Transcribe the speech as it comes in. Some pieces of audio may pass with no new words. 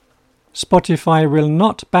Spotify will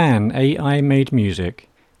not ban AI-made music.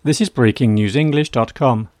 This is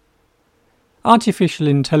breakingnewsenglish.com. Artificial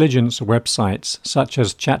intelligence websites such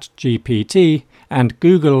as ChatGPT and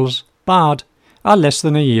Google's Bard are less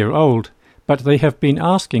than a year old, but they have been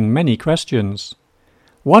asking many questions.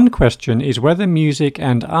 One question is whether music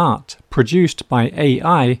and art produced by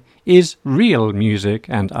AI is real music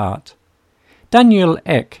and art. Daniel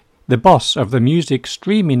Ek, the boss of the music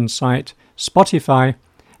streaming site Spotify,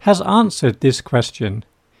 has answered this question.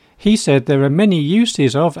 He said there are many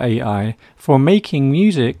uses of AI for making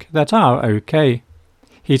music that are okay.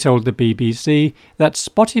 He told the BBC that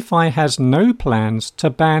Spotify has no plans to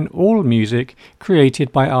ban all music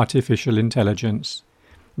created by artificial intelligence.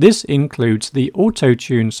 This includes the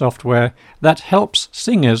auto-tune software that helps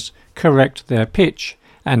singers correct their pitch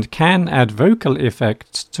and can add vocal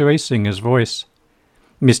effects to a singer's voice.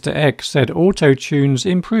 Mr. Ek said auto-tunes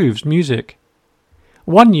improves music.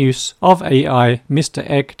 One use of AI Mr.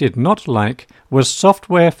 Ek did not like was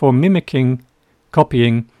software for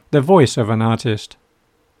copying the voice of an artist.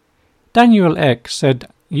 Daniel Ek said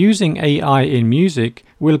using AI in music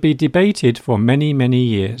will be debated for many, many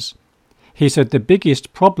years. He said the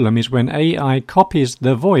biggest problem is when AI copies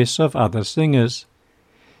the voice of other singers.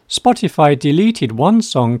 Spotify deleted one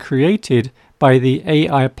song created by the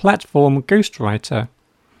AI platform Ghostwriter.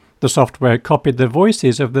 The software copied the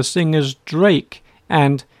voices of the singers Drake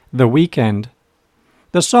and The Weeknd.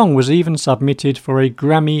 The song was even submitted for a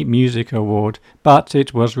Grammy Music Award, but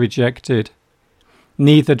it was rejected.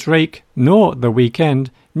 Neither Drake nor The Weeknd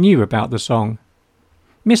knew about the song.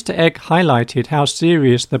 Mr. Ek highlighted how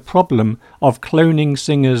serious the problem of cloning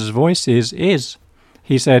singers' voices is.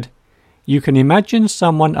 He said, "You can imagine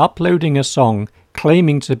someone uploading a song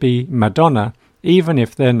claiming to be Madonna, even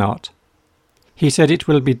if they're not." He said it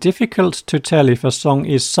will be difficult to tell if a song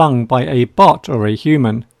is sung by a bot or a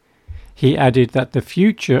human. He added that the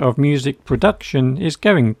future of music production is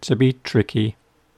going to be tricky.